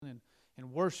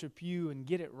worship you and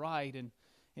get it right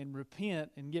and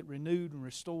repent and get renewed and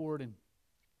restored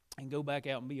and go back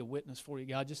out and be a witness for you,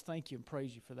 God. Just thank you and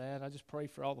praise you for that. I just pray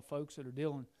for all the folks that are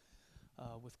dealing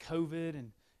with COVID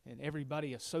and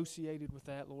everybody associated with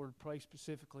that, Lord. Pray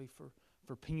specifically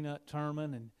for Peanut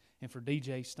Turman and for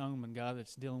DJ Stoneman, God,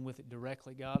 that's dealing with it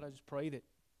directly, God. I just pray that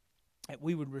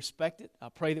we would respect it. I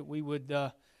pray that we would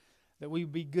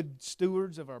be good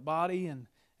stewards of our body, and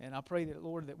I pray that,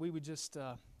 Lord, that we would just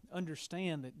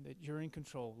understand that you're in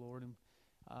control, Lord. And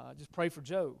just pray for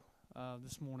Joe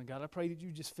this morning, God. I pray that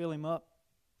you just fill him up.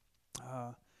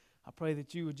 I pray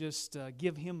that you would just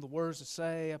give him the words to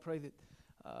say. I pray that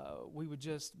we would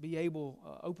just be able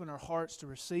open our hearts to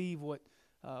receive what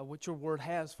your word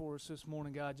has for us this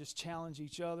morning, God. Just challenge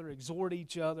each other, exhort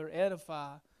each other,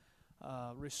 edify,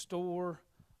 restore,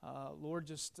 Lord,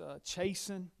 just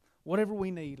chasten, whatever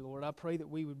we need, Lord. I pray that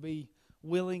we would be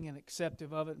willing and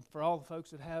acceptive of it. And for all the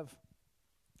folks that have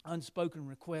unspoken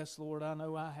requests, Lord, I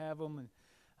know I have them, and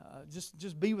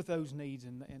just be with those needs,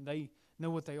 and they know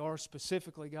what they are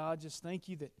specifically, God. Just thank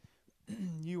you that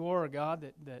you are a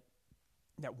God that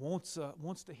wants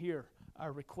to hear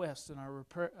our requests and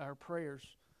our prayers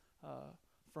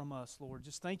from us, Lord.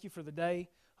 Just thank you for the day.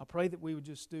 I pray that we would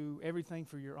just do everything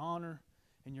for your honor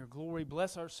and your glory.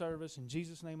 Bless our service. In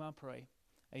Jesus' name I pray.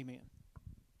 Amen.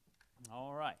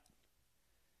 All right.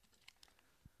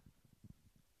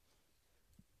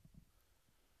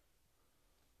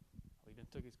 He done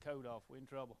took his coat off. We're in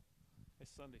trouble.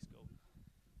 It's Sunday school.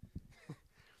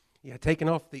 Yeah, taking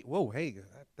off the, whoa, hey,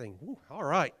 that thing, whew, all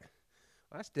right.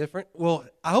 That's different. Well,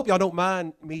 I hope y'all don't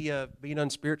mind me being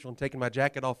unspiritual and taking my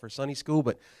jacket off for Sunday school,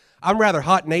 but I'm rather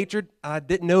hot-natured. I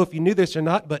didn't know if you knew this or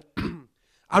not, but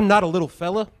I'm not a little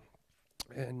fella,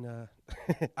 and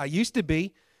I used to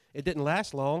be. It didn't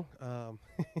last long,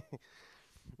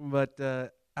 but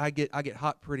I get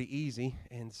hot pretty easy,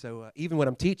 and so even when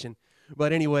I'm teaching.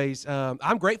 But anyways,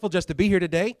 I'm grateful just to be here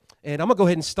today, and I'm going to go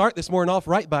ahead and start this morning off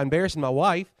right by embarrassing my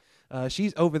wife.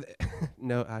 She's over there.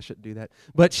 No, I shouldn't do that.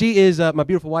 But she is my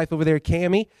beautiful wife over there,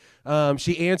 Cammie.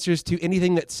 She answers to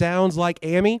anything that sounds like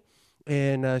Amy,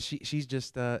 and she's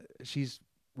the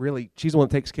one that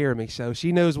takes care of me. So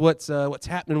she knows what's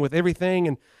happening with everything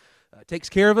and takes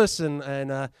care of us.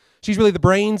 And she's really the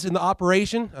brains in the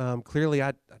operation. Clearly,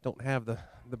 I don't have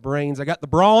the brains. I got the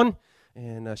brawn,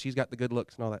 and she's got the good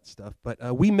looks and all that stuff.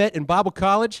 But we met in Bible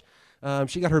college.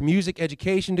 She got her music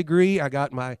education degree. I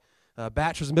got my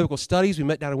bachelor's in biblical studies. We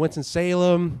met down in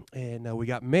Winston-Salem, and we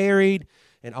got married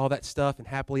and all that stuff, and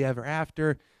happily ever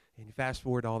after. And you fast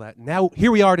forward all that. Now,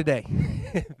 here we are today.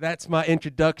 That's my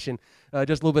introduction,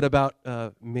 just a little bit about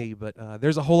me. But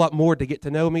there's a whole lot more to get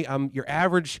to know me. I'm your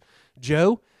average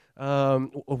Joe.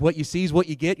 What you see is what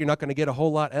you get. You're not going to get a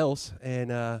whole lot else.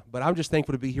 But I'm just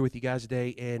thankful to be here with you guys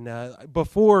today. And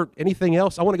before anything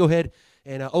else, I want to go ahead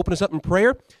and open us up in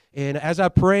prayer. And as I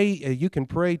pray, you can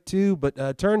pray too,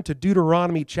 but turn to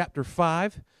Deuteronomy chapter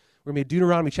 5. We're going to be in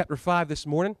Deuteronomy chapter 5 this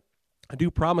morning. I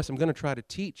do promise I'm going to try to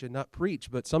teach and not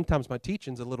preach, but sometimes my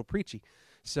teaching's a little preachy.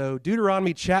 So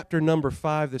Deuteronomy chapter number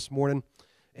 5 this morning,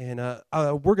 and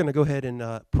we're going to go ahead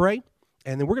and pray,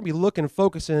 and then we're going to be looking and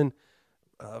focusing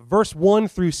verse 1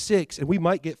 through 6, and we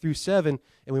might get through 7,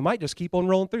 and we might just keep on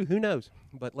rolling through. Who knows?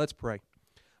 But let's pray.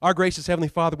 Our gracious Heavenly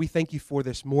Father, we thank you for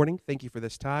this morning. Thank you for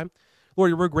this time.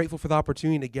 Lord, we're grateful for the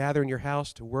opportunity to gather in your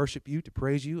house to worship you, to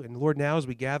praise you. And Lord, now as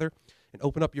we gather and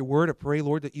open up your word, I pray,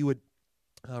 Lord, that you would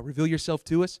reveal yourself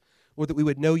to us. Lord, that we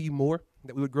would know you more,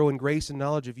 that we would grow in grace and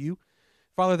knowledge of you.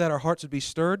 Father, that our hearts would be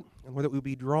stirred, and Lord, that we would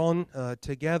be drawn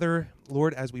together,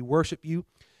 Lord, as we worship you.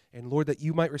 And Lord, that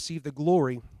you might receive the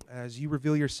glory as you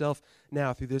reveal yourself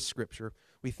now through this scripture.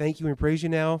 We thank you and praise you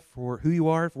now for who you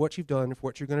are, for what you've done, and for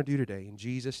what you're going to do today. In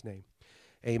Jesus' name,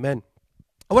 amen.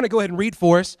 I want to go ahead and read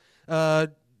for us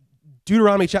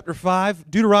Deuteronomy chapter 5.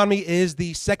 Deuteronomy is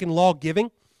the second law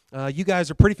giving. You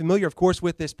guys are pretty familiar, of course,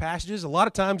 with this passages. A lot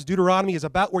of times Deuteronomy is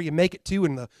about where you make it to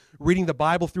in reading the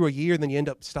Bible through a year, and then you end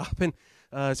up stopping.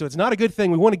 So it's not a good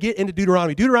thing. We want to get into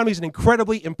Deuteronomy. Deuteronomy is an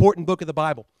incredibly important book of the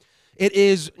Bible. It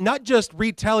is not just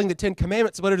retelling the Ten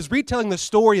Commandments, but it is retelling the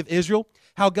story of Israel,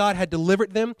 how God had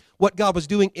delivered them, what God was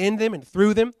doing in them and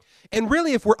through them. And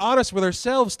really, if we're honest with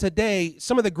ourselves today,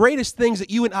 some of the greatest things that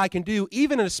you and I can do,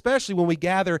 even and especially when we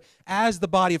gather as the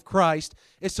body of Christ,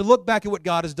 is to look back at what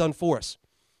God has done for us.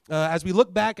 As we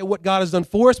look back at what God has done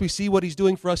for us, we see what he's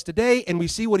doing for us today, and we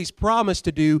see what he's promised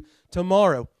to do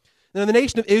tomorrow. Now, the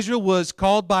nation of Israel was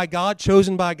called by God,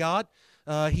 chosen by God.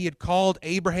 He had called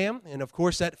Abraham, and of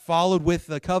course that followed with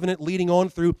the covenant leading on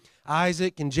through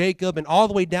Isaac and Jacob and all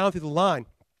the way down through the line.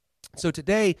 So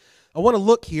today, I want to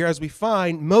look here as we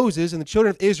find Moses and the children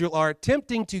of Israel are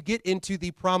attempting to get into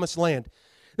the promised land.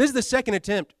 This is the second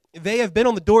attempt. They have been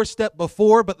on the doorstep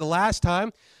before, but the last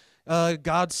time,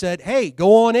 God said, hey,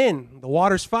 go on in. The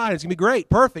water's fine. It's going to be great.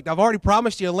 Perfect. I've already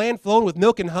promised you a land flowing with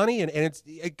milk and honey, and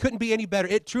it couldn't be any better.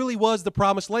 It truly was the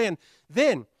promised land.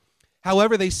 Then,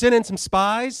 however, they sent in some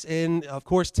spies, and of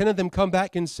course, 10 of them come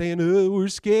back and saying, oh, we're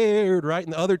scared, right?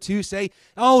 And the other 2 say,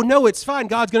 oh, no, it's fine.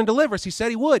 God's going to deliver us. He said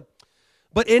he would.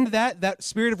 But in that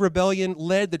spirit of rebellion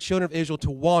led the children of Israel to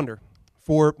wander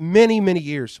for many, many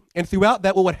years. And throughout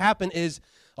that, what would happen is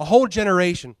a whole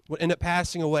generation would end up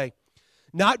passing away.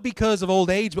 Not because of old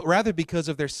age, but rather because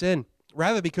of their sin,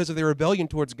 rather because of their rebellion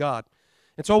towards God.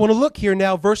 And so I want to look here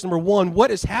now, verse number 1. What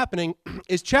is happening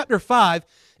is chapter 5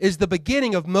 is the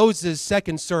beginning of Moses'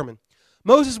 second sermon.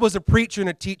 Moses was a preacher and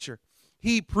a teacher.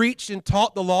 He preached and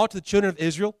taught the law to the children of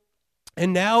Israel.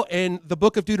 And now in the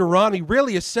book of Deuteronomy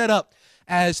really is set up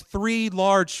as 3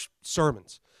 large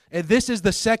sermons. And this is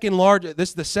the second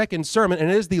sermon, and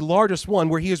it is the largest one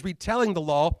where he is retelling the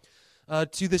law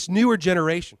to this newer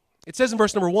generation. It says in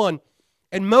verse number 1,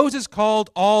 and Moses called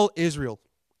all Israel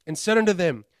and said unto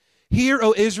them, hear,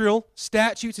 O Israel,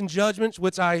 statutes and judgments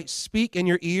which I speak in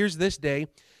your ears this day,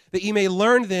 that ye may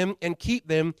learn them and keep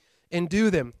them and do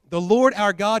them. The Lord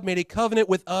our God made a covenant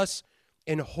with us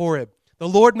in Horeb. The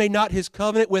Lord made not his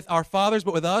covenant with our fathers,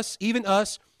 but with us, even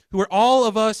us, who are all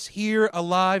of us here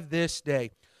alive this day.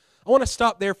 I want to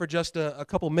stop there for just a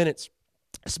couple minutes.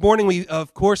 This morning we,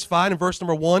 of course, find in verse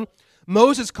number 1,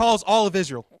 Moses calls all of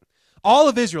Israel. All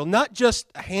of Israel, not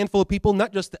just a handful of people,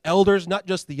 not just the elders, not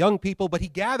just the young people, but he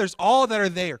gathers all that are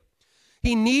there.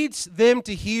 He needs them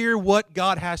to hear what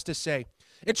God has to say.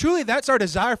 And truly, that's our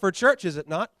desire for church, is it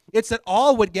not? It's that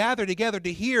all would gather together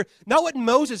to hear not what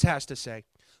Moses has to say,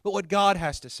 but what God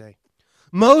has to say.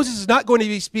 Moses is not going to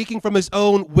be speaking from his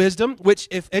own wisdom, which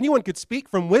if anyone could speak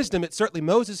from wisdom, it's certainly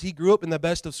Moses. He grew up in the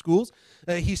best of schools.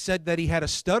 He said that he had a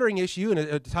stuttering issue in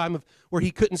a time of where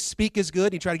he couldn't speak as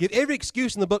good. He tried to give every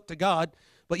excuse in the book to God,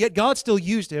 but yet God still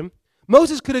used him.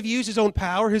 Moses could have used his own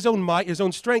power, his own might, his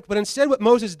own strength, but instead what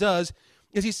Moses does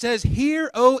is he says,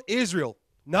 hear, O Israel,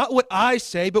 not what I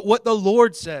say, but what the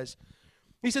Lord says.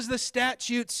 He says, the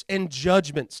statutes and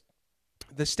judgments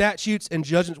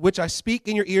which I speak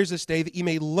in your ears this day, that you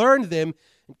may learn them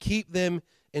and keep them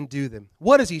and do them.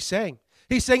 What is he saying?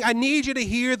 He's saying, I need you to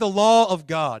hear the law of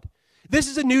God. This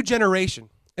is a new generation,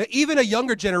 even a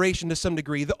younger generation to some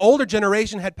degree. The older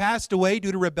generation had passed away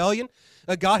due to rebellion.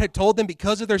 God had told them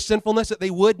because of their sinfulness that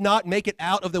they would not make it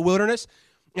out of the wilderness.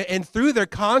 And through their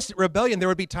constant rebellion, there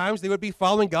would be times they would be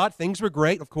following God. Things were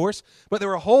great, of course, but there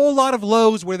were a whole lot of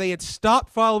lows where they had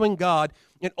stopped following God,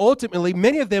 and ultimately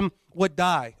many of them would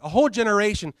die. A whole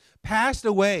generation passed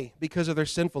away because of their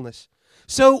sinfulness.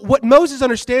 So what Moses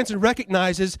understands and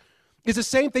recognizes is the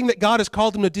same thing that God has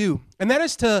called him to do, and that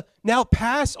is to now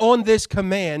pass on this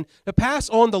command, to pass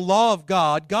on the law of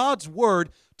God, God's word,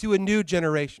 to a new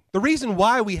generation. The reason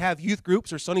why we have youth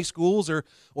groups or Sunday schools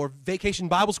or vacation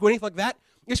Bible school, anything like that,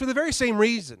 is for the very same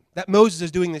reason that Moses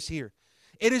is doing this here.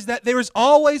 It is that there is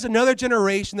always another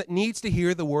generation that needs to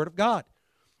hear the word of God.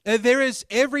 There is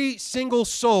every single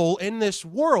soul in this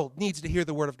world needs to hear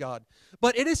the word of God.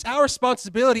 But it is our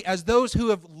responsibility as those who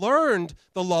have learned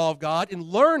the law of God and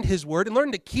learned his word and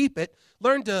learned to keep it,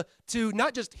 learned to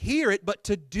not just hear it, but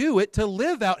to do it, to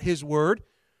live out his word.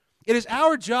 It is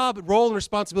our job, role, and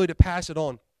responsibility to pass it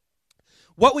on.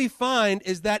 What we find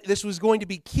is that this was going to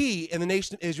be key in the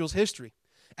nation of Israel's history.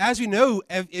 As you know,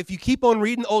 if you keep on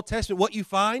reading the Old Testament, what you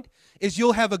find is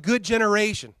you'll have a good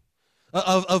generation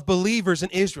of believers in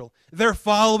Israel. They're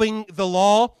following the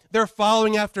law. They're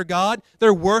following after God.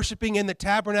 They're worshiping in the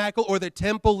tabernacle or the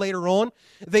temple later on.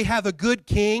 They have a good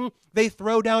king. They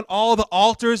throw down all the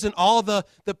altars and all the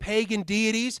pagan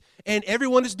deities, and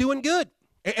everyone is doing good.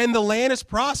 And the land is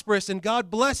prosperous, and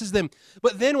God blesses them.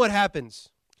 But then what happens?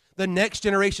 The next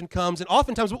generation comes, and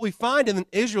oftentimes what we find in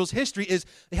Israel's history is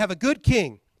they have a good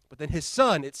king, but then his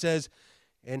son, it says,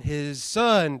 and his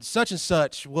son, such and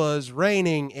such, was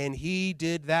reigning, and he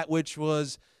did that which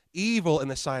was evil in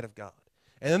the sight of God.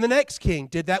 And then the next king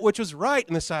did that which was right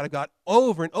in the sight of God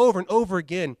over and over and over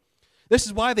again. This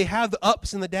is why they have the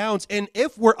ups and the downs. And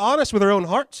if we're honest with our own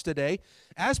hearts today,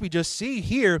 as we just see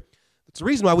here, it's the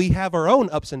reason why we have our own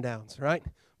ups and downs, right?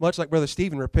 Much like Brother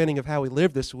Stephen repenting of how he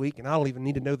lived this week, and I don't even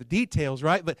need to know the details,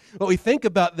 right? But when we think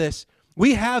about this,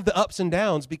 we have the ups and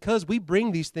downs because we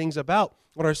bring these things about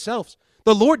on ourselves.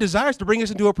 The Lord desires to bring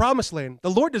us into a promised land. The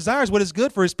Lord desires what is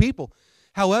good for his people.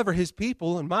 However, his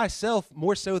people, and myself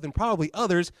more so than probably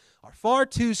others, are far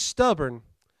too stubborn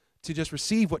to just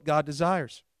receive what God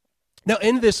desires. Now,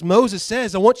 in this, Moses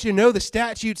says, I want you to know the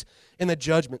statutes and the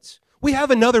judgments. We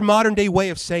have another modern day way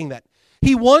of saying that.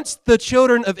 He wants the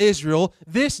children of Israel,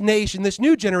 this nation, this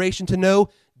new generation, to know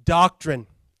doctrine.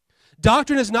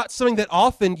 Doctrine is not something that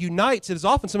often unites. It is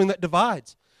often something that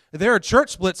divides. There are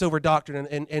church splits over doctrine,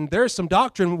 and there's some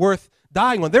doctrine worth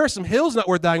dying on. There are some hills not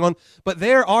worth dying on, but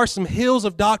there are some hills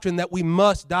of doctrine that we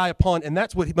must die upon, and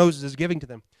that's what Moses is giving to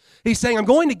them. He's saying, I'm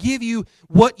going to give you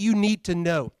what you need to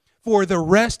know for the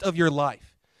rest of your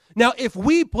life. Now, if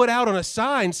we put out on a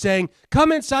sign saying,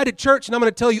 come inside a church and I'm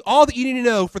going to tell you all that you need to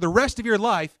know for the rest of your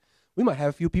life, we might have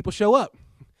a few people show up.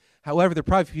 However, there'll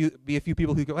probably be a few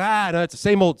people who go, no, it's the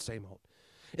same old, same old.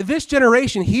 This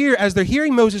generation here, as they're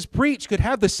hearing Moses preach, could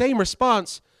have the same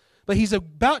response, but he's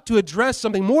about to address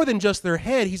something more than just their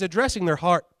head. He's addressing their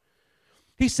heart.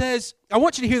 He says, I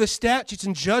want you to hear the statutes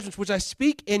and judgments which I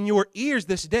speak in your ears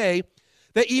this day,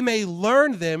 that ye may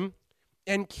learn them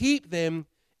and keep them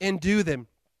and do them.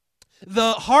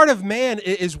 The heart of man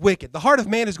is wicked. The heart of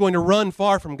man is going to run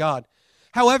far from God.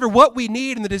 However, what we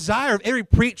need and the desire of every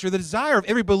preacher, the desire of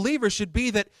every believer should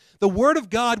be that the Word of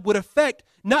God would affect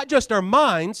not just our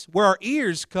minds, where our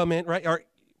ears come in, right? Our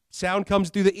sound comes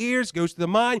through the ears, goes to the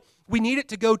mind. We need it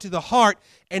to go to the heart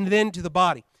and then to the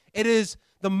body. It is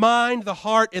the mind, the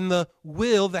heart, and the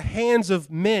will, the hands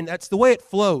of men. That's the way it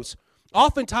flows.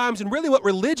 Oftentimes, and really what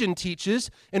religion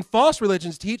teaches and false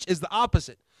religions teach is the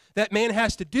opposite. That man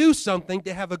has to do something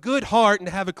to have a good heart and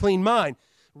to have a clean mind.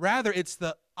 Rather, it's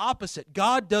the opposite.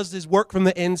 God does his work from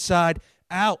the inside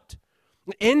out.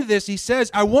 In this, he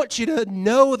says, I want you to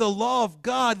know the law of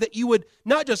God, that you would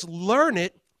not just learn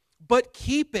it, but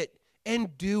keep it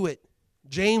and do it.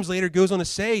 James later goes on to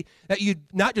say that you'd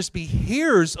not just be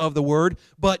hearers of the word,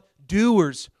 but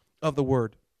doers of the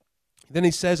word. Then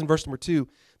he says in verse number 2,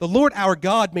 the Lord our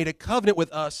God made a covenant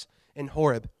with us in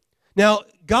Horeb. Now,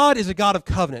 God is a God of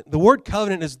covenant. The word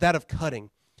covenant is that of cutting.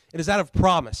 It is that of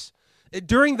promise.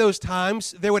 During those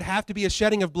times, there would have to be a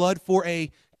shedding of blood for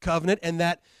a covenant, and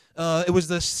that it was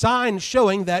the sign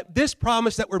showing that this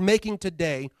promise that we're making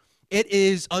today, it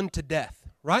is unto death,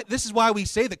 right? This is why we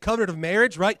say the covenant of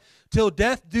marriage, right? Till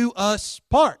death do us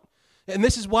part. And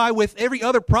this is why with every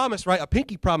other promise, right, a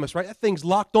pinky promise, right, that thing's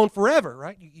locked on forever,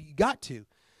 right? You got to.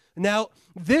 Now,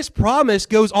 this promise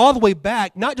goes all the way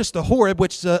back, not just to Horeb,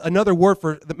 which is another word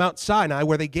for the Mount Sinai,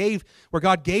 where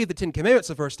God gave the Ten Commandments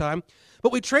the first time,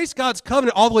 but we trace God's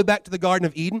covenant all the way back to the Garden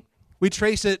of Eden. We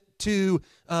trace it to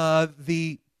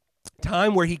the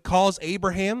time where he calls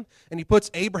Abraham, and he puts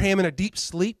Abraham in a deep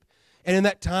sleep, and in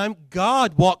that time,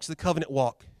 God walks the covenant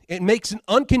walk. It makes an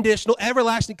unconditional,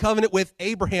 everlasting covenant with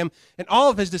Abraham and all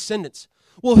of his descendants.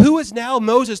 Well, who is now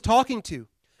Moses talking to?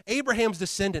 Abraham's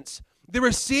descendants. The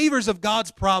receivers of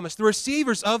God's promise, the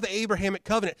receivers of the Abrahamic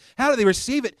covenant. How do they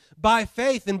receive it? By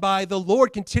faith and by the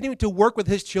Lord continuing to work with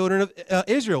his children of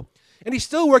Israel. And he's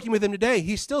still working with them today.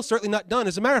 He's still certainly not done.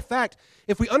 As a matter of fact,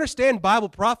 if we understand Bible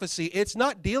prophecy, it's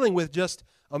not dealing with just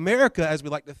America, as we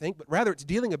like to think, but rather it's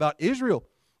dealing about Israel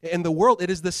and the world. It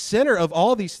is the center of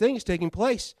all these things taking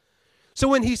place. So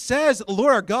when he says, the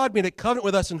Lord our God made a covenant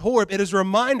with us in Horeb, it is a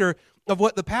reminder of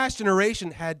what the past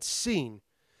generation had seen.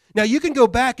 Now, you can go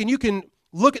back and you can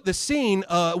look at the scene,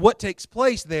 what takes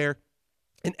place there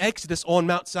in Exodus on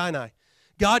Mount Sinai.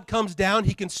 God comes down.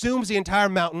 He consumes the entire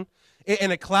mountain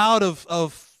in a cloud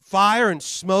of fire and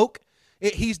smoke.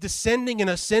 He's descending and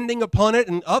ascending upon it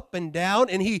and up and down,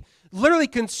 and he literally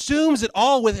consumes it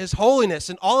all with his holiness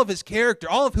and all of his character,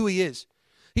 all of who he is.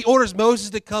 He orders Moses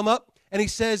to come up, and he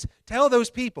says, tell those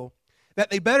people that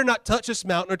they better not touch this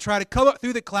mountain or try to come up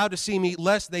through the cloud to see me,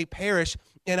 lest they perish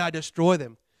and I destroy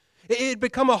them. It had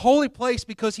become a holy place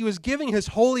because he was giving his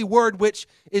holy word, which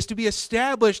is to be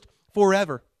established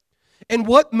forever. And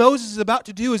what Moses is about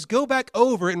to do is go back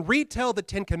over and retell the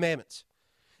Ten Commandments.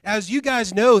 As you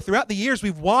guys know, throughout the years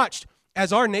we've watched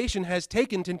as our nation has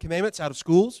taken Ten Commandments out of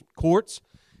schools, courts,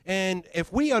 and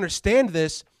if we understand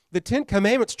this, the Ten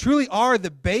Commandments truly are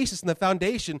the basis and the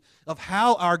foundation of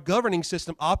how our governing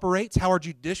system operates, how our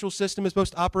judicial system is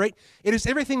supposed to operate. It is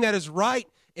everything that is right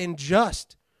and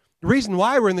just. The reason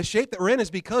why we're in the shape that we're in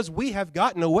is because we have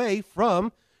gotten away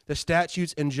from the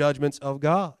statutes and judgments of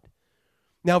God.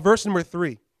 Now, verse number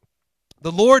 3.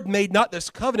 The Lord made not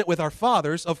this covenant with our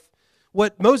fathers. Of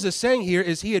what Moses is saying here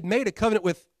is he had made a covenant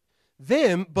with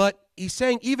them, but he's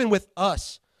saying even with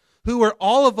us, who are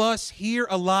all of us here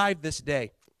alive this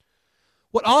day.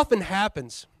 What often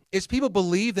happens is people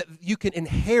believe that you can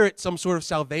inherit some sort of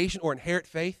salvation or inherit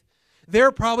faith. There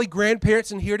are probably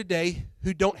grandparents in here today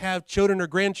who don't have children or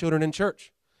grandchildren in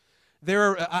church.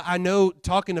 I know,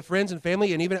 talking to friends and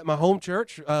family, and even at my home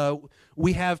church,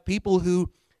 we have people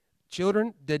who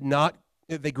children did not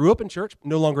They grew up in church,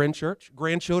 no longer in church.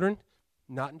 Grandchildren,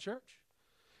 not in church.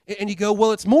 And you go,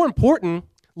 well, it's more important,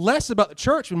 less about the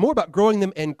church and more about growing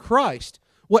them in Christ.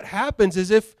 What happens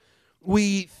is if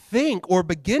we think or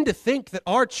begin to think that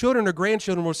our children or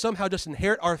grandchildren will somehow just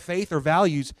inherit our faith or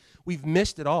values, we've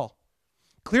missed it all.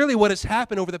 Clearly what has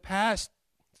happened over the past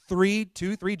 3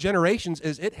 generations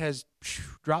is it has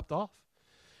dropped off.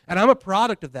 And I'm a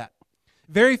product of that.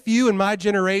 Very few in my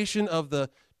generation of the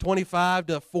 25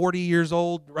 to 40 years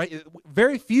old, right?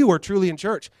 Very few are truly in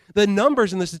church. The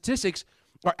numbers and the statistics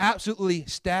are absolutely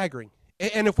staggering.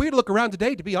 And if we look around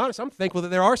today, to be honest, I'm thankful that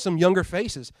there are some younger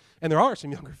faces, and there are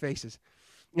some younger faces.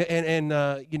 And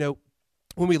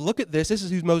when we look at this is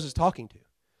who Moses is talking to,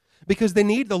 because they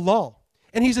need the law.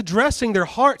 And he's addressing their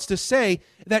hearts to say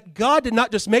that God did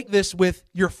not just make this with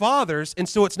your fathers, and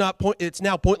so it's now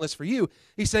pointless for you.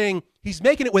 He's saying he's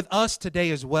making it with us today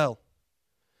as well.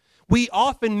 We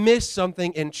often miss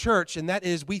something in church, and that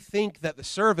is we think that the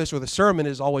service or the sermon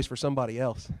is always for somebody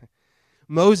else.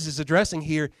 Moses is addressing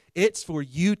here, it's for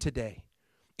you today.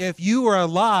 If you are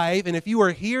alive and if you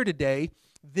are here today,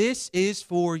 this is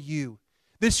for you.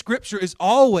 This scripture is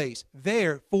always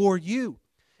there for you.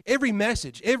 Every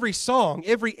message, every song,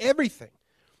 everything.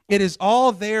 It is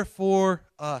all there for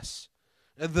us.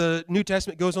 The New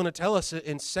Testament goes on to tell us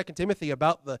in 2 Timothy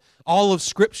about all of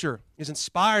Scripture is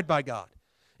inspired by God.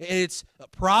 It's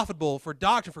profitable for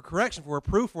doctrine, for correction, for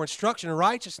reproof, for instruction in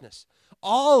righteousness.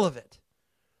 All of it.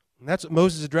 And that's what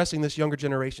Moses is addressing this younger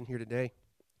generation here today.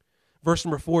 Verse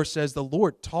number 4 says, the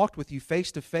Lord talked with you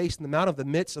face to face in the mount of the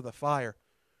midst of the fire.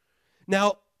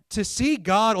 Now, to see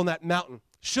God on that mountain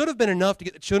should have been enough to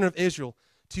get the children of Israel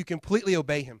to completely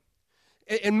obey him.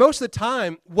 And most of the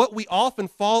time, what we often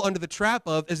fall under the trap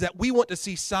of is that we want to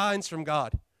see signs from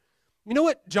God. You know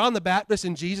what John the Baptist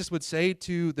and Jesus would say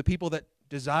to the people that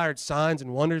desired signs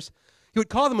and wonders? He would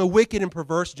call them a wicked and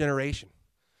perverse generation,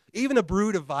 even a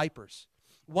brood of vipers.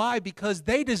 Why? Because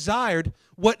they desired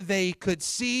what they could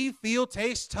see, feel,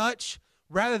 taste, touch,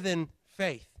 rather than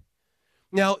faith.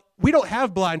 Now, we don't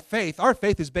have blind faith. Our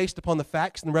faith is based upon the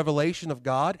facts and the revelation of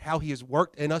God, how he has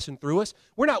worked in us and through us.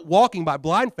 We're not walking by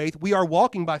blind faith. We are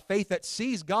walking by faith that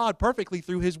sees God perfectly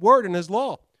through his word and his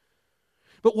law.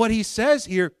 But what he says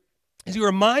here is he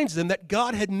reminds them that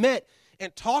God had met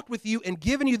and talked with you and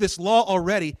given you this law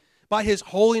already by his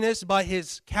holiness, by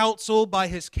his counsel, by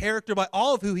his character, by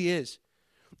all of who he is.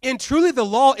 And truly the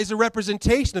law is a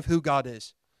representation of who God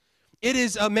is. It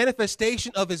is a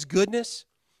manifestation of his goodness.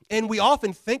 And we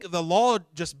often think the law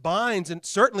just binds, and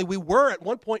certainly we were at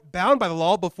one point bound by the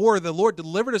law before the Lord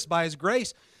delivered us by his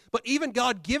grace. But even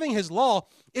God giving his law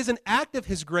is an act of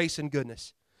his grace and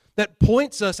goodness that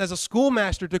points us as a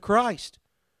schoolmaster to Christ.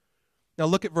 Now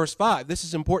look at verse 5. This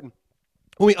is important.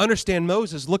 When we understand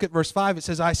Moses, look at verse 5. It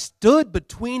says, I stood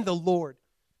between the Lord.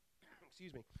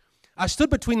 I stood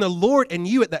between the Lord and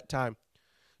you at that time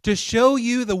to show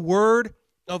you the word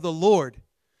of the Lord.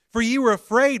 For you were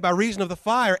afraid by reason of the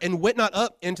fire and went not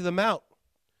up into the mount.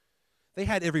 They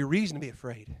had every reason to be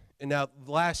afraid. And now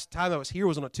the last time I was here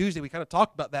was on a Tuesday. We kind of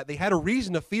talked about that. They had a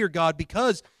reason to fear God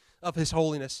because of his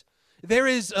holiness. There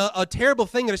is a terrible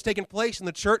thing that has taken place in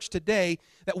the church today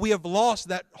that we have lost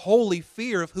that holy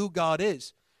fear of who God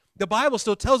is. The Bible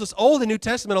still tells us, Old and New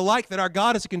Testament alike, that our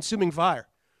God is a consuming fire.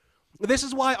 This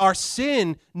is why our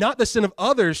sin, not the sin of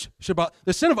others,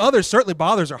 the sin of others certainly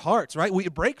bothers our hearts, right?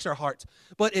 It breaks our hearts.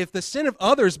 But if the sin of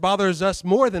others bothers us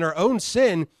more than our own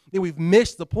sin, then we've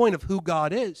missed the point of who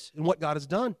God is and what God has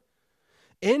done.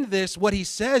 In this, what he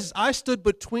says, I stood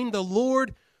between the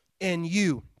Lord and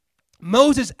you.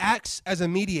 Moses acts as a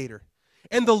mediator,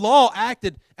 and the law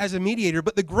acted as a mediator.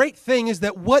 But the great thing is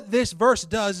that what this verse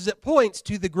does is it points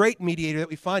to the great mediator that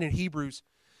we find in Hebrews.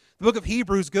 The book of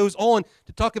Hebrews goes on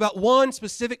to talk about one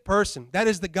specific person. That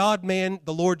is the God-man,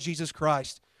 the Lord Jesus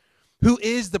Christ, who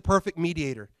is the perfect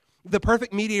mediator. The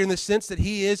perfect mediator in the sense that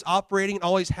he is operating and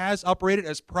always has operated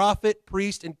as prophet,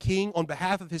 priest, and king on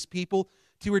behalf of his people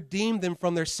to redeem them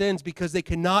from their sins because they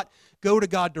cannot go to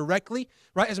God directly.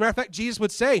 Right? As a matter of fact, Jesus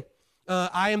would say,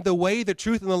 I am the way, the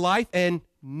truth, and the life, and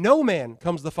no man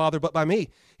comes to the Father but by me.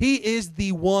 He is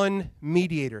the one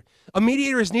mediator. A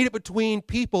mediator is needed between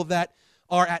people that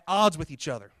are at odds with each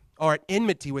other, are at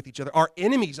enmity with each other, are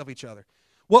enemies of each other.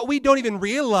 What we don't even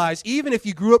realize, even if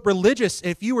you grew up religious,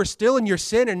 if you were still in your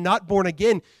sin and not born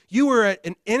again, you were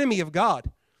an enemy of God.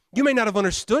 You may not have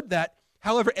understood that.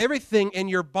 However, everything in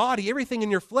your body, everything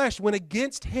in your flesh went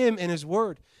against him and his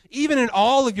word, even in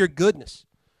all of your goodness.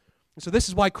 And so this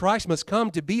is why Christ must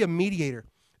come to be a mediator,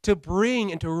 to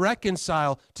bring and to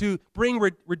reconcile, to bring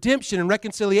redemption and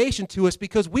reconciliation to us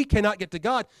because we cannot get to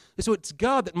God. And so it's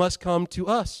God that must come to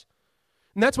us.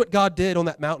 And that's what God did on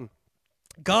that mountain.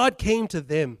 God came to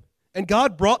them, and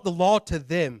God brought the law to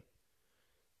them.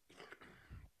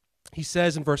 He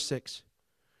says in verse 6,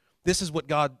 this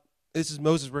is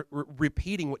Moses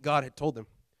repeating what God had told them.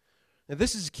 Now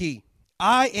this is key.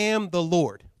 I am the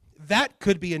Lord. That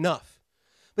could be enough.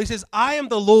 But he says, I am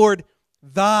the Lord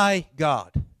thy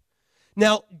God.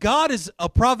 Now, God is a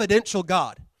providential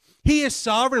God. He is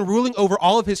sovereign, ruling over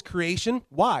all of his creation.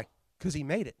 Why? Because he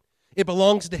made it. It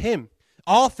belongs to him.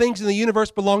 All things in the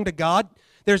universe belong to God.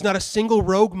 There's not a single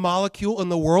rogue molecule in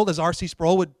the world, as R.C.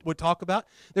 Sproul would talk about.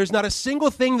 There's not a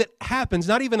single thing that happens,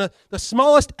 not even the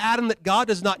smallest atom that God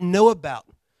does not know about.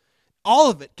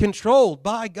 All of it controlled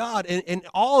by God and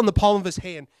all in the palm of his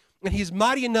hand. And he's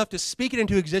mighty enough to speak it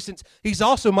into existence. He's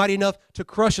also mighty enough to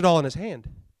crush it all in his hand.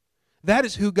 That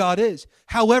is who God is.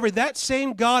 However, that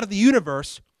same God of the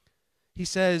universe, he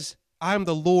says, I am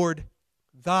the Lord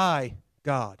thy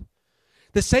God.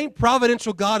 The same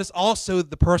providential God is also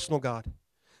the personal God.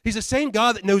 He's the same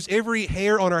God that knows every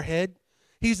hair on our head.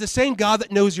 He's the same God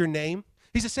that knows your name.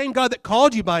 He's the same God that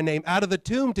called you by name out of the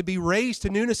tomb to be raised to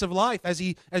newness of life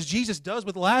as Jesus does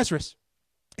with Lazarus.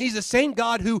 He's the same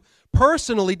God who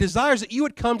personally desires that you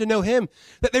would come to know him,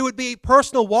 that there would be a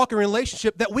personal walking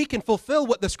relationship, that we can fulfill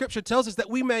what the scripture tells us, that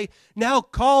we may now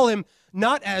call him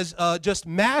not as just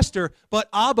master, but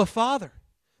Abba, Father,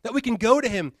 that we can go to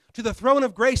him to the throne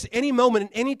of grace at any moment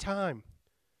and any time.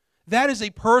 That is a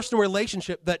personal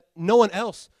relationship that no one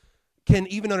else can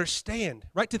even understand,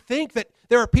 right? To think that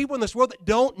there are people in this world that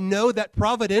don't know that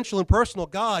providential and personal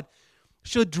God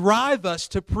should drive us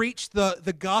to preach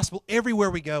the gospel everywhere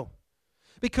we go.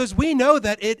 Because we know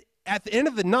that at the end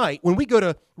of the night, when we go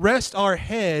to rest our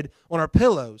head on our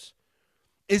pillows,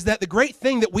 is that the great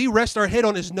thing that we rest our head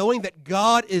on is knowing that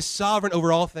God is sovereign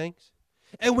over all things.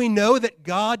 And we know that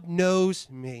God knows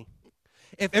me.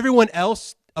 If everyone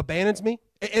else abandons me,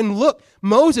 and look,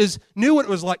 Moses knew what it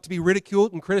was like to be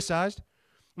ridiculed and criticized.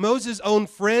 Moses' own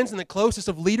friends and the closest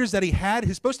of leaders that he had,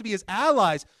 who's supposed to be his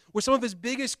allies, were some of his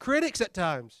biggest critics at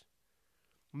times.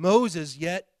 Moses,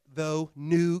 yet, though,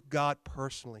 knew God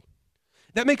personally.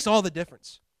 That makes all the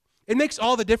difference. It makes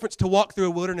all the difference to walk through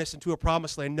a wilderness into a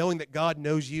promised land knowing that God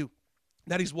knows you,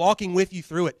 that he's walking with you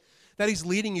through it, that he's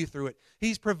leading you through it,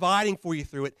 he's providing for you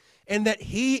through it, and that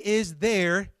he is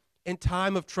there in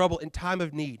time of trouble, in time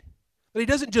of need. But he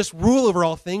doesn't just rule over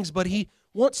all things, but he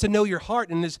wants to know your heart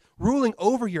and is ruling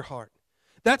over your heart.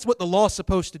 That's what the law is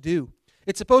supposed to do.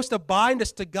 It's supposed to bind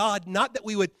us to God, not that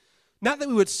we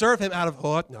would serve him out of,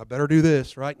 I better do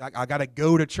this, right? I got to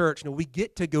go to church. No, we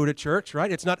get to go to church,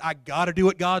 right? It's not, I got to do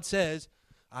what God says.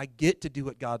 I get to do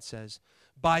what God says.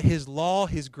 By his law,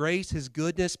 his grace, his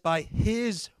goodness, by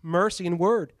his mercy and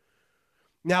word.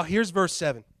 Now, here's verse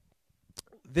 7.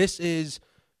 This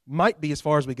might be as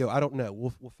far as we go. I don't know.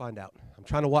 We'll find out. I'm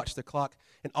trying to watch the clock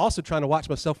and also trying to watch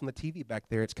myself on the TV back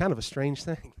there. It's kind of a strange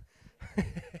thing.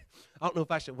 I don't know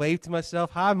if I should wave to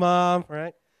myself. Hi, Mom,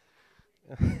 right?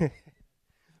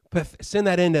 But send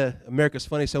that into America's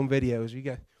Funniest Home Videos.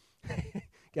 You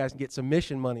guys can get some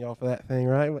mission money off of that thing,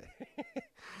 right?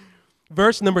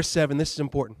 Verse number 7, this is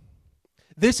important.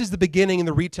 This is the beginning and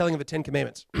the retelling of the Ten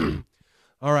Commandments.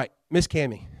 All right, Miss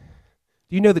Cammie,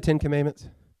 do you know the Ten Commandments?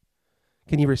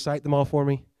 Can you recite them all for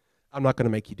me? I'm not going to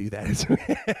make you do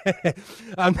that.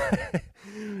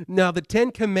 Now, the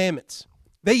Ten Commandments,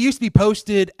 they used to be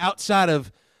posted outside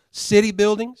of city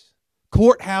buildings,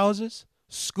 courthouses,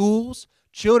 schools.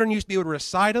 Children used to be able to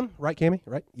recite them. Right, Cammie?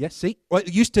 Right? Yes, see? Well,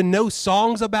 used to know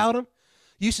songs about them.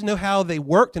 Used to know how they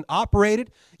worked and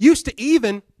operated. Used to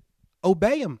even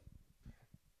obey them.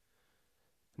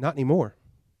 Not anymore.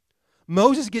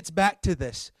 Moses gets back to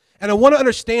this. And I want to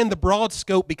understand the broad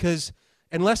scope because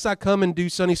unless I come and do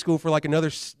Sunday school for like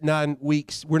another 9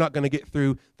 weeks, we're not going to get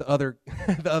through the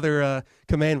other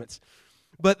commandments.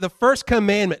 But the first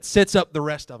commandment sets up the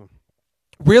rest of them.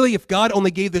 Really, if God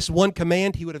only gave this one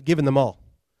command, he would have given them all.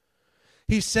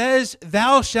 He says,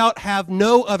 thou shalt have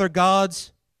no other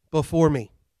gods before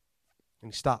me.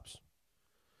 And he stops.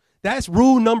 That's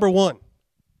rule number 1.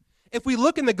 If we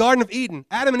look in the Garden of Eden,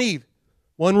 Adam and Eve,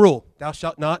 one rule, thou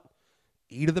shalt not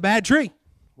eat of the bad tree.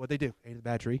 What'd they do? Ate of the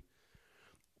bad tree.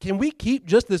 Can we keep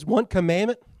just this one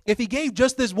commandment? If he gave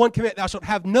just this one commandment, thou shalt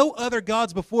have no other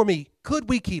gods before me, could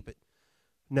we keep it?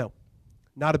 No,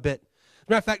 not a bit. As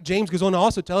a matter of fact, James goes on to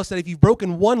also tell us that if you've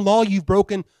broken one law, you've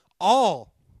broken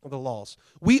all of the laws.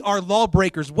 We are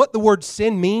lawbreakers. What the word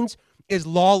sin means is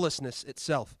lawlessness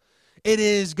itself. It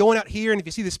is going out here, and if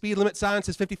you see the speed limit sign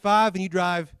says 55, and you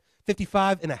drive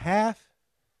 55 and a half,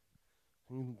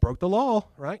 you broke the law,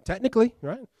 right? Technically,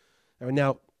 right?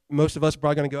 Now, most of us are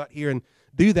probably going to go out here and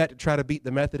do that to try to beat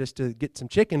the Methodists to get some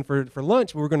chicken for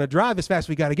lunch. We're going to drive as fast as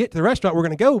we got to get to the restaurant. We're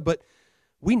going to go, but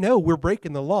we know we're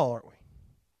breaking the law, aren't we?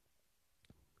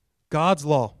 God's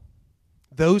law.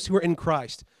 Those who are in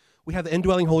Christ. We have the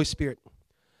indwelling Holy Spirit. I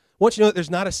want you to know that there's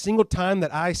not a single time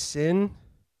that I sin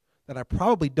that I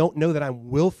probably don't know that I'm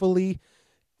willfully,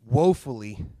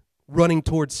 woefully running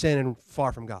towards sin and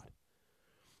far from God.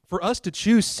 For us to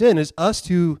choose sin is us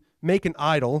to make an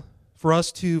idol, for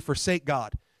us to forsake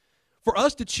God. For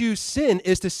us to choose sin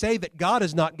is to say that God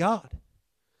is not God.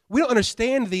 We don't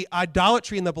understand the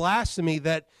idolatry and the blasphemy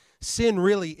that sin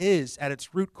really is at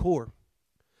its root core.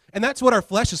 And that's what our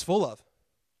flesh is full of.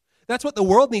 That's what the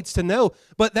world needs to know.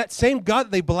 But that same God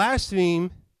that they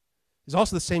blaspheme is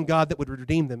also the same God that would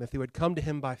redeem them if they would come to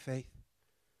him by faith.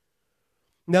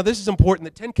 Now, this is important.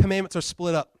 The 10 Commandments are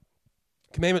split up.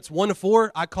 Commandments 1 to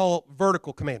 4, I call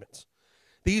vertical commandments.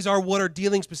 These are what are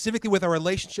dealing specifically with our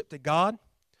relationship to God.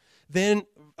 Then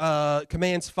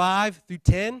commands 5 through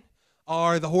 10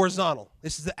 are the horizontal.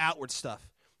 This is the outward stuff.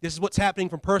 This is what's happening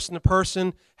from person to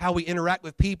person, how we interact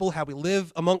with people, how we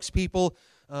live amongst people,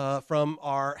 from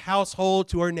our household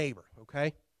to our neighbor,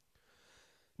 okay?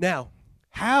 Now,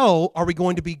 how are we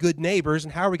going to be good neighbors,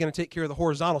 and how are we going to take care of the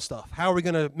horizontal stuff? How are we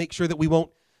going to make sure that we won't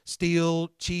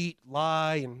steal, cheat,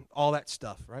 lie, and all that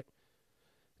stuff, right?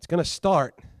 It's going to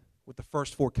start with the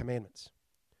first 4 commandments.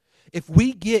 If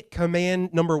we get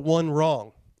command number 1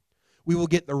 wrong, we will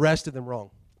get the rest of them wrong.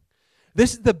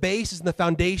 This is the basis and the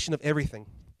foundation of everything.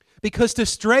 Because to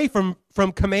stray from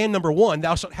command number 1,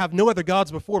 thou shalt have no other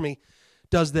gods before me,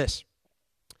 does this.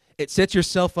 It sets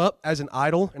yourself up as an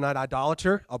idol and an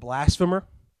idolater, a blasphemer.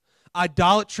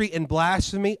 Idolatry and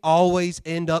blasphemy always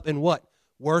end up in what?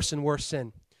 Worse and worse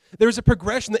sin. There's a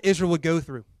progression that Israel would go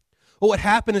through. What would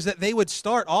happen is that they would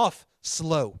start off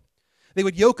slow. They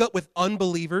would yoke up with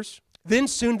unbelievers. Then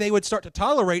soon they would start to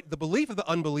tolerate the belief of the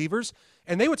unbelievers,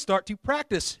 and they would start to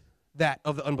practice that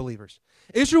of the unbelievers.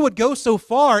 Israel would go so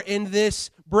far in this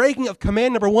breaking of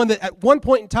command number 1 that at one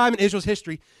point in time in Israel's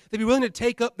history, they'd be willing to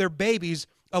take up their babies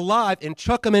alive and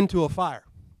chuck them into a fire.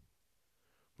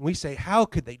 And we say, how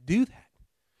could they do that?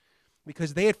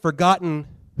 Because they had forgotten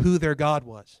who their God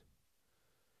was.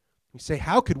 We say,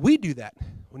 how could we do that?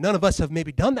 Well, none of us have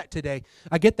maybe done that today.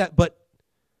 I get that, but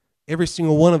every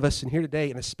single one of us in here today,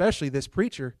 and especially this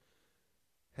preacher,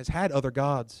 has had other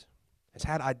gods, has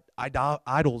had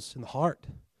idols in the heart,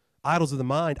 idols of the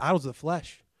mind, idols of the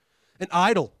flesh. An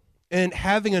idol and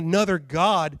having another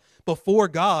God before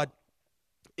God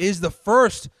is the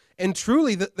first and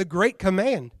truly the great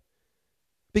command.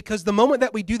 Because the moment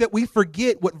that we do that, we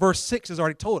forget what verse 6 has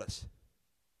already told us.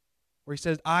 Where he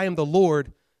says, I am the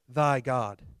Lord thy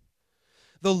God.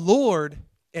 The Lord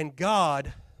and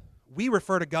God, we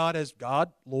refer to God as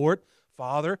God, Lord,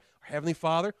 Father, our Heavenly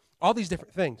Father, all these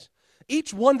different things.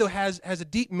 Each one, though, has a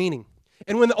deep meaning.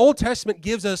 And when the Old Testament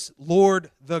gives us Lord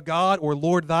the God or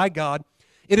Lord thy God,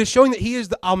 it is showing that he is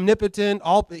the omnipotent,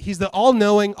 he's the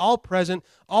all-knowing, all-present,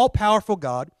 all-powerful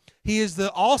God. He is the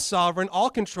all-sovereign,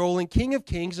 all-controlling King of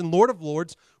kings and Lord of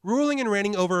lords, ruling and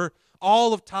reigning over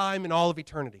all of time and all of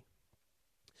eternity.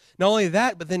 Not only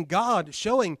that, but then God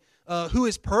showing who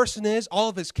his person is, all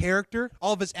of his character,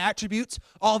 all of his attributes,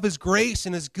 all of his grace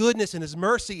and his goodness and his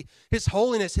mercy, his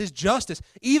holiness, his justice,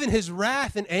 even his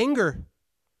wrath and anger.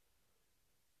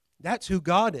 That's who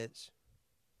God is.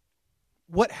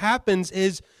 What happens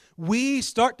is we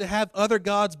start to have other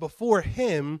gods before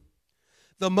him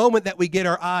the moment that we get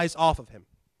our eyes off of him.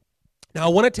 Now, I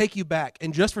want to take you back,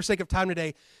 and just for sake of time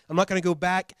today, I'm not going to go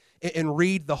back and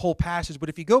read the whole passage, but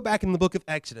if you go back in the book of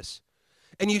Exodus,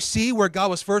 and you see where God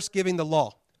was first giving the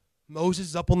law, Moses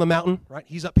is up on the mountain, right?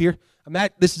 He's up here.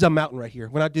 This is a mountain right here.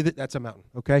 When I do that, that's a mountain,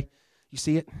 okay? You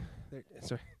see it? There,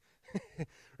 sorry.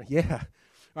 Yeah.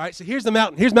 All right, so here's the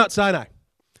mountain. Here's Mount Sinai.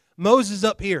 Moses is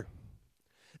up here.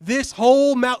 This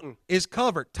whole mountain is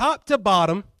covered, top to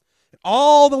bottom,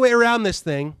 all the way around this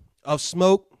thing, of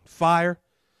smoke, fire,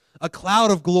 a cloud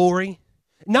of glory.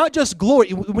 Not just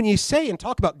glory. When you say and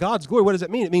talk about God's glory, what does that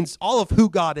mean? It means all of who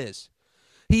God is.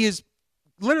 He is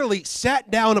literally sat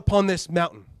down upon this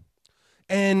mountain.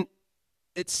 And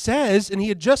it says, and he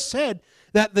had just said,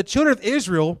 that the children of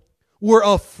Israel were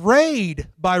afraid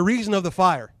by reason of the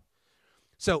fire.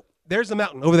 So there's the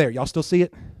mountain over there. Y'all still see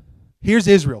it? Here's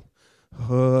Israel.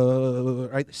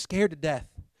 Right, scared to death.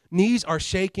 Knees are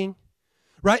shaking.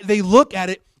 Right? They look at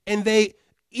it, and they,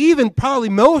 even probably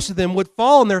most of them, would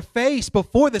fall on their face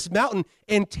before this mountain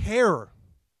in terror.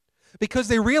 Because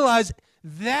they realize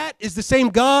that is the same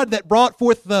God that brought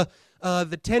forth the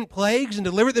 10 plagues and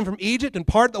delivered them from Egypt and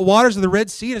parted the waters of the Red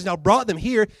Sea and has now brought them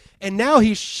here. And now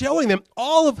he's showing them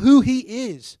all of who he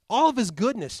is, all of his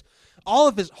goodness, all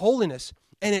of his holiness,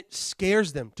 and it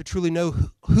scares them to truly know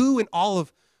who and all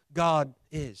of God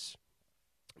is.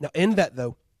 Now, in that,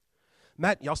 though,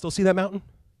 Matt, y'all still see that mountain?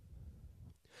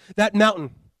 That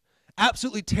mountain,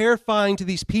 absolutely terrifying to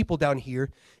these people down here,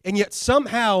 and yet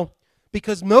somehow,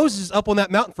 because Moses is up on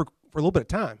that mountain for a little bit of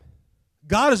time,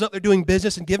 God is up there doing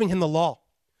business and giving him the law.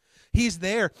 He's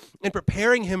there and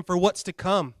preparing him for what's to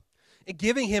come, and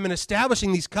giving him and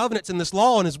establishing these covenants and this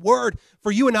law and his word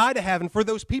for you and I to have and for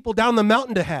those people down the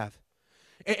mountain to have.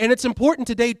 And it's important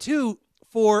today, too,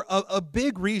 for a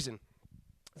big reason.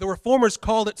 The Reformers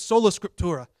called it sola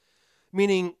scriptura,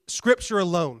 meaning Scripture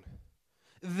alone.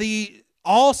 The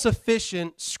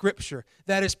all-sufficient Scripture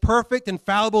that is perfect,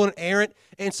 infallible, and inerrant,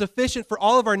 and sufficient for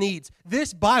all of our needs.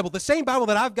 This Bible, the same Bible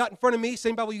that I've got in front of me,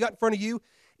 same Bible you got in front of you,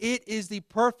 it is the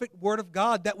perfect Word of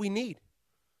God that we need.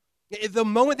 The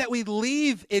moment that we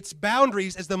leave its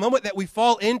boundaries is the moment that we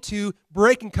fall into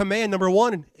breaking command, number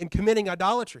one, and committing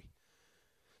idolatry.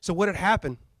 So what had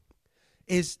happened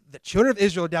is the children of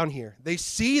Israel down here, they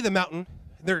see the mountain,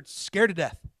 they're scared to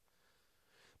death.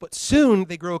 But soon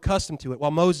they grow accustomed to it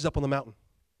while Moses is up on the mountain.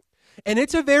 And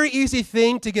it's a very easy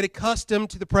thing to get accustomed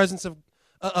to the presence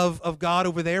of God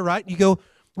over there, right? You go,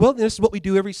 well, this is what we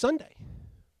do every Sunday.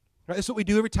 Right? This is what we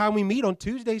do every time we meet on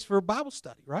Tuesdays for a Bible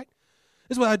study, right?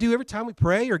 This is what I do every time we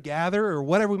pray or gather or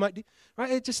whatever we might do.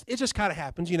 Right? It just kind of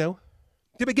happens, you know.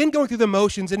 They begin going through the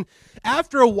motions, and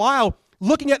after a while,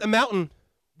 looking at the mountain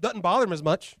doesn't bother them as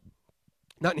much.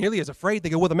 Not nearly as afraid. They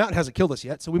go, well, the mountain hasn't killed us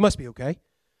yet, so we must be okay.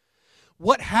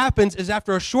 What happens is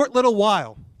after a short little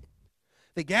while,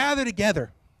 they gather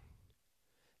together,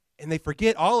 and they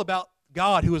forget all about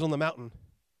God who is on the mountain.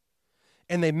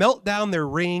 And they melt down their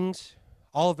rings,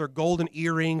 all of their golden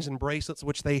earrings and bracelets,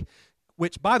 which,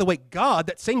 by the way, God,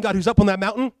 that same God who's up on that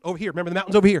mountain, over here, remember the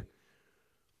mountain's over here.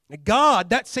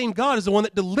 God, that same God, is the one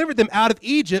that delivered them out of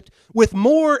Egypt with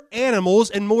more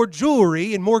animals and more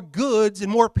jewelry and more goods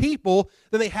and more people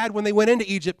than they had when they went into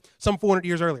Egypt some 400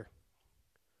 years earlier.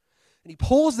 And he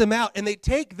pulls them out, and they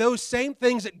take those same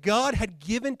things that God had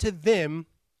given to them,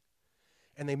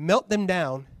 and they melt them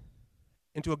down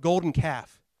into a golden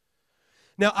calf.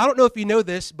 Now, I don't know if you know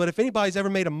this, but if anybody's ever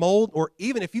made a mold, or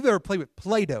even if you've ever played with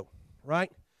Play-Doh,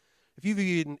 right? If you've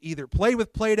either played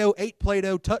with Play-Doh, ate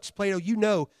Play-Doh, touched Play-Doh, you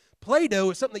know Play-Doh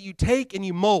is something that you take and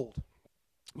you mold.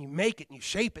 You make it and you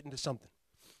shape it into something.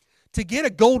 To get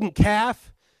a golden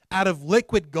calf out of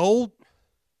liquid gold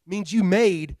means you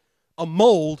made a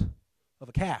mold of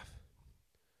a calf.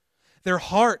 Their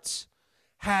hearts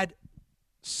had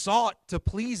sought to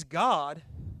please God,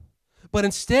 but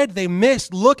instead they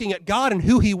missed looking at God and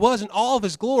who he was and all of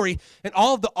his glory and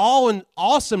all of the awe and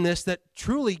awesomeness that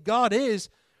truly God is.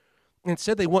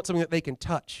 Instead, they want something that they can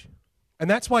touch. And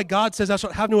that's why God says, thou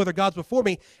shalt have no other gods before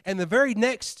me. And the very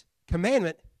next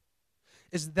commandment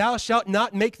is, thou shalt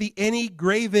not make thee any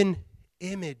graven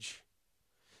image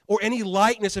or any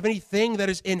likeness of anything that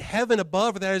is in heaven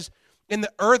above, or that is in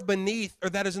the earth beneath, or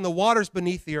that is in the waters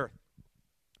beneath the earth.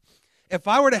 If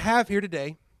I were to have here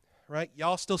today, right,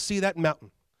 y'all still see that mountain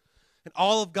and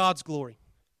all of God's glory,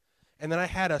 and then I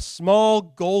had a small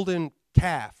golden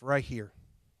calf right here,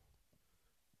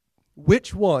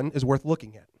 which one is worth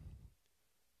looking at?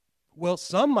 Well,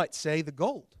 some might say the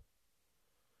gold.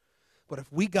 But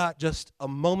if we got just a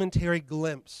momentary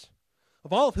glimpse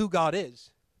of all of who God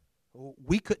is,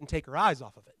 we couldn't take our eyes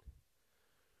off of it.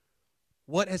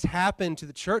 What has happened to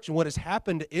the church and what has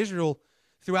happened to Israel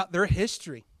throughout their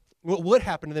history, what would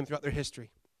happen to them throughout their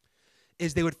history,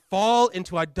 is they would fall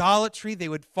into idolatry, they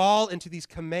would fall into these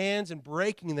commands and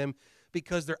breaking them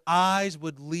because their eyes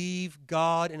would leave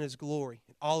God and his glory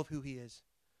and all of who he is.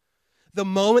 The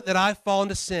moment that I fall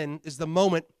into sin is the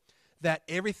moment that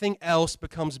everything else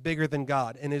becomes bigger than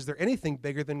God. And is there anything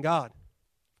bigger than God?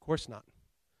 Of course not.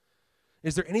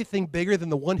 Is there anything bigger than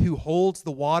the one who holds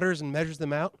the waters and measures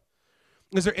them out?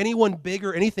 Is there anyone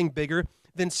bigger, anything bigger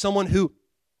than someone who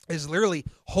is literally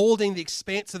holding the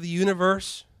expanse of the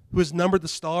universe, who has numbered the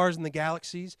stars and the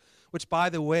galaxies, which, by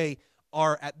the way,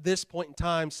 are at this point in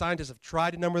time, scientists have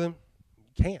tried to number them.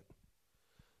 You can't.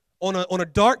 On a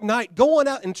dark night, go on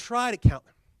out and try to count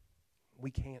them.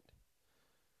 We can't.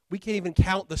 We can't even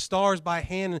count the stars by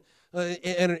hand,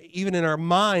 and even in our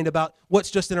mind about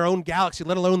what's just in our own galaxy,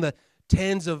 let alone the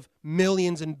tens of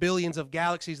millions and billions of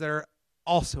galaxies that are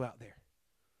also out there.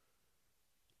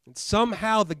 And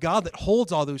somehow the God that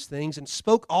holds all those things and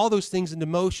spoke all those things into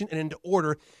motion and into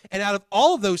order, and out of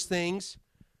all of those things,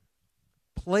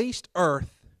 placed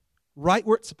earth right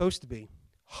where it's supposed to be,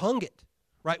 hung it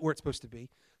right where it's supposed to be,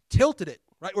 tilted it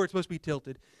right where it's supposed to be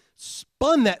tilted,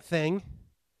 spun that thing,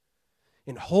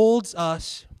 and holds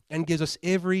us and gives us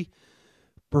every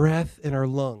breath in our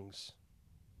lungs.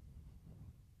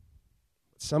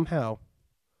 But somehow,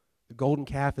 the golden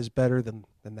calf is better than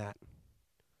that.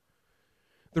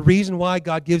 The reason why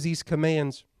God gives these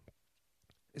commands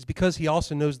is because he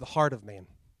also knows the heart of man.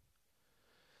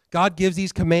 God gives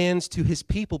these commands to his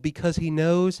people because he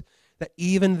knows that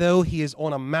even though he is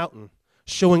on a mountain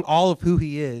showing all of who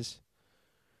he is,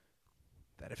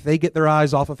 that if they get their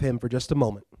eyes off of him for just a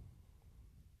moment,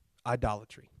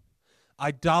 idolatry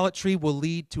will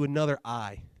lead to another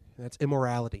eye, and that's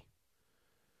immorality.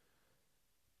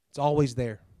 It's always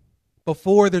there.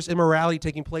 Before there's immorality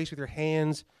taking place with your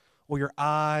hands or your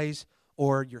eyes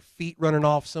or your feet running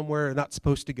off somewhere they're not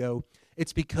supposed to go,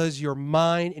 it's because your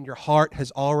mind and your heart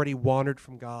has already wandered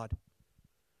from God.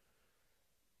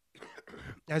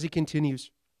 As he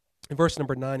continues, in verse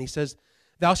number 9, he says,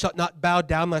 "Thou shalt not bow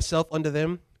down thyself unto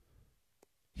them."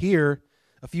 Here,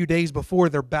 a few days before,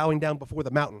 they're bowing down before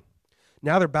the mountain.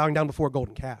 Now they're bowing down before a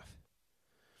golden calf.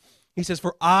 He says,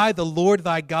 "For I, the Lord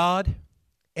thy God,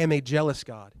 am a jealous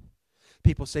God."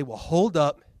 People say, well, hold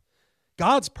up.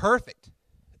 God's perfect,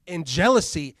 and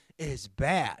jealousy is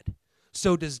bad.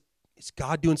 So is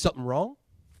God doing something wrong?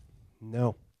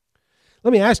 No.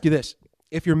 Let me ask you this.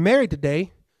 If you're married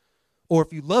today, or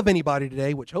if you love anybody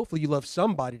today, which hopefully you love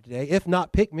somebody today, if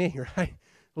not, pick me, right?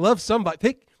 Love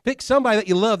somebody. Pick somebody that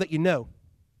you love that you know.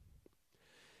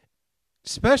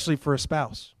 Especially for a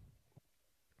spouse.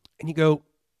 And you go,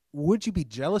 would you be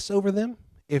jealous over them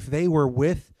if they were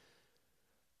with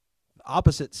the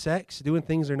opposite sex doing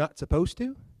things they're not supposed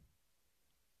to?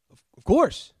 Of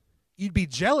course. You'd be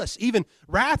jealous, even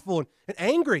wrathful and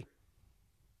angry.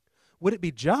 Would it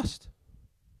be just?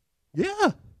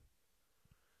 Yeah.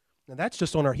 Now that's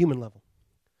just on our human level.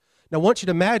 Now I want you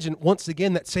to imagine, once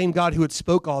again, that same God who had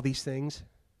spoke all these things,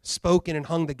 spoken and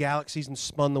hung the galaxies and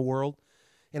spun the world,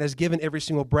 and has given every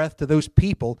single breath to those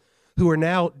people who are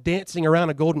now dancing around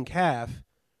a golden calf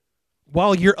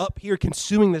while you're up here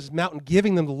consuming this mountain,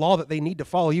 giving them the law that they need to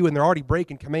follow you, and they're already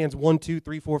breaking commands 1, 2,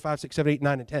 3, 4, 5, 6, 7, 8,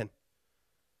 9, and 10.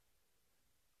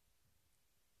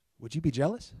 Would you be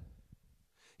jealous?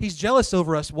 He's jealous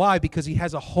over us. Why? Because he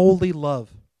has a holy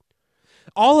love.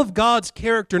 All of God's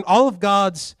character and all of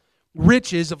God's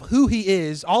riches of who he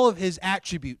is, all of his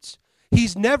attributes,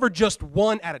 he's never just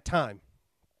one at a time.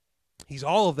 He's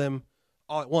all of them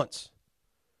all at once.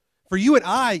 For you and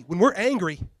I, when we're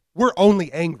angry, we're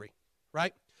only angry,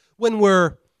 right? When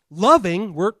we're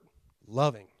loving,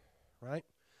 right?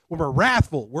 When we're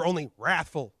wrathful, we're only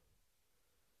wrathful.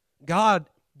 God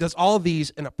does all of these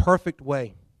in a perfect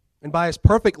way. And by his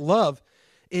perfect love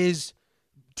is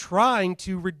trying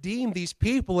to redeem these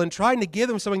people and trying to give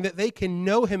them something that they can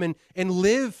know him and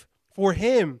live for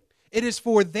him. It is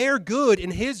for their good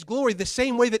and his glory, the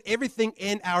same way that everything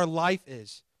in our life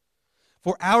is.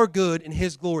 For our good and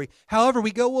his glory. However,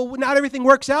 we go, well, not everything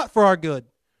works out for our good.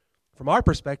 From our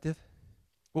perspective,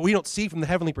 well, we don't see from the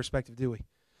heavenly perspective, do we?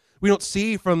 We don't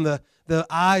see from the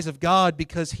eyes of God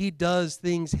because he does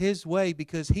things his way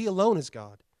because he alone is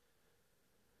God.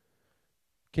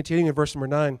 Continuing in verse number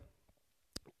 9,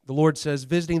 the Lord says,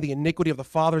 "Visiting the iniquity of the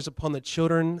fathers upon the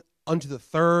children unto the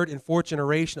third and fourth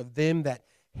generation of them that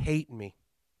hate me."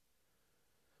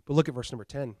 But look at verse number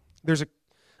 10. There's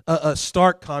a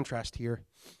stark contrast here.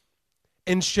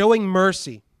 "And showing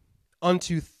mercy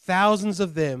unto thousands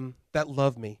of them that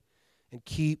love me and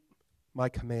keep my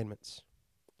commandments."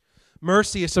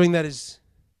 Mercy is something that is,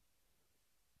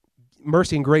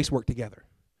 mercy and grace work together.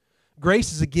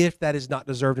 Grace is a gift that is not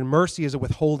deserved, and mercy is a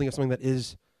withholding of something that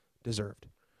is deserved.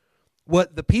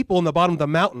 What the people on the bottom of the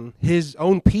mountain, his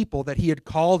own people that he had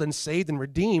called and saved and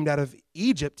redeemed out of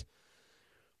Egypt,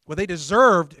 what they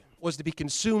deserved was to be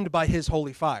consumed by his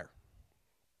holy fire.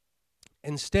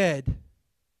 Instead,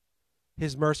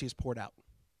 his mercy is poured out.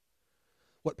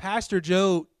 What Pastor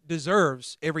Joe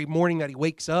deserves every morning that he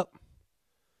wakes up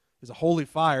is a holy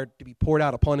fire to be poured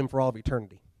out upon him for all of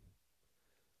eternity.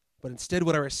 But instead,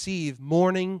 what I receive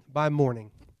morning by morning,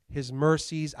 his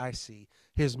mercies I see.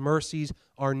 His mercies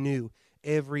are new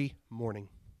every morning.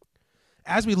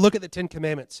 As we look at the Ten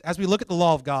Commandments, as we look at the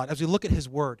law of God, as we look at his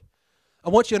word, I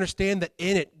want you to understand that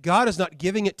in it, God is not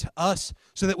giving it to us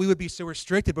so that we would be so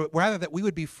restricted, but rather that we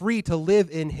would be free to live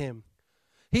in him.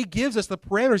 He gives us the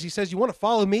parameters. He says, you want to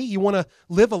follow me? You want to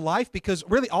live a life? Because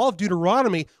really all of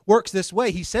Deuteronomy works this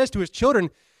way. He says to his children,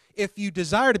 if you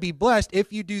desire to be blessed,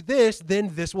 if you do this,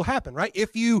 then this will happen, right?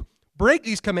 If you break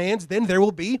these commands, then there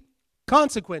will be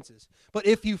consequences. But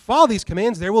if you follow these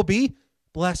commands, there will be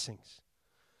blessings.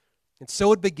 And so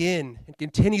would begin and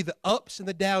continue the ups and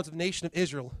the downs of the nation of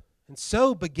Israel. And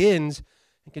so begins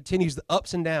and continues the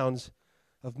ups and downs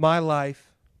of my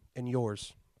life and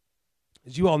yours.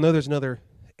 As you all know, there's another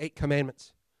 8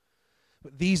 commandments.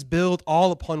 But these build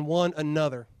all upon one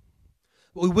another.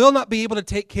 But we will not be able to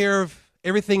take care of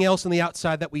everything else on the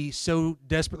outside that we so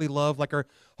desperately love, like our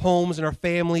homes and our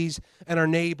families and our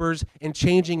neighbors and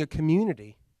changing a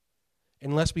community,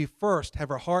 unless we first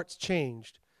have our hearts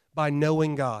changed by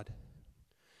knowing God.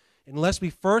 Unless we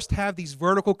first have these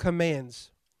vertical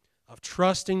commands of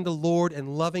trusting the Lord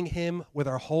and loving Him with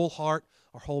our whole heart,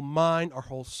 our whole mind, our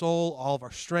whole soul, all of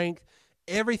our strength,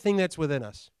 everything that's within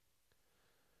us.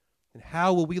 And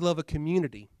how will we love a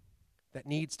community that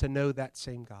needs to know that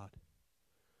same God?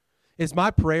 It's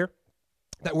my prayer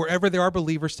that wherever there are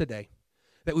believers today,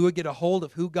 that we would get a hold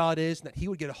of who God is and that He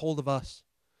would get a hold of us,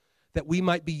 that we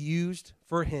might be used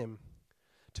for Him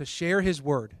to share His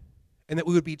word, and that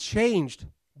we would be changed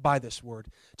by this word,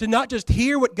 to not just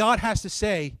hear what God has to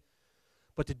say,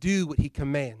 but to do what He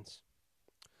commands.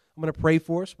 I'm going to pray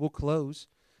for us. We'll close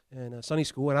in Sunday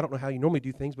school, and I don't know how you normally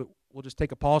do things, but we'll just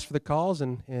take a pause for the calls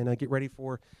and get ready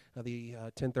for the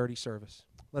 10:30 service.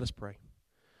 Let us pray.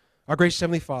 Our gracious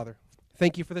Heavenly Father,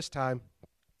 thank You for this time.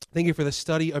 Thank You for the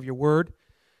study of Your word.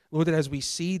 Lord, that as we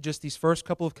see just these first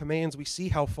couple of commands, we see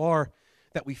how far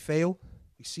that we fail.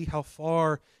 We see how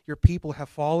far Your people have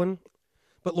fallen.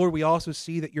 But Lord, we also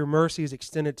see that Your mercy is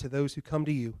extended to those who come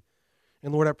to You.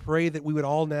 And Lord, I pray that we would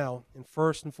all now, and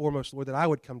first and foremost, Lord, that I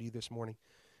would come to You this morning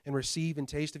and receive and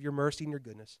taste of Your mercy and Your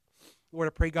goodness. Lord,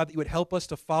 I pray, God, that You would help us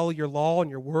to follow Your law and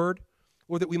Your word.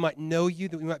 Lord, that we might know You,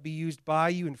 that we might be used by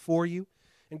You and for You.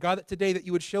 And God, that today that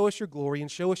You would show us Your glory and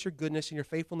show us Your goodness and Your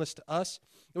faithfulness to us,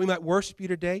 that we might worship You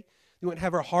today, that we might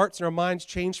have our hearts and our minds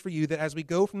changed for You, that as we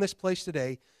go from this place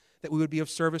today, that we would be of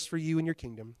service for You and Your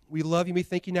kingdom. We love You. We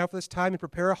thank You now for this time and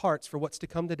prepare our hearts for what's to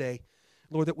come today.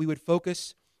 Lord, that we would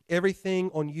focus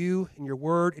everything on You and Your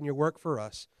word and Your work for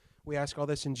us. We ask all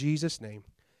this in Jesus' name.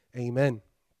 Amen.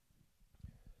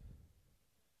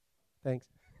 Thanks.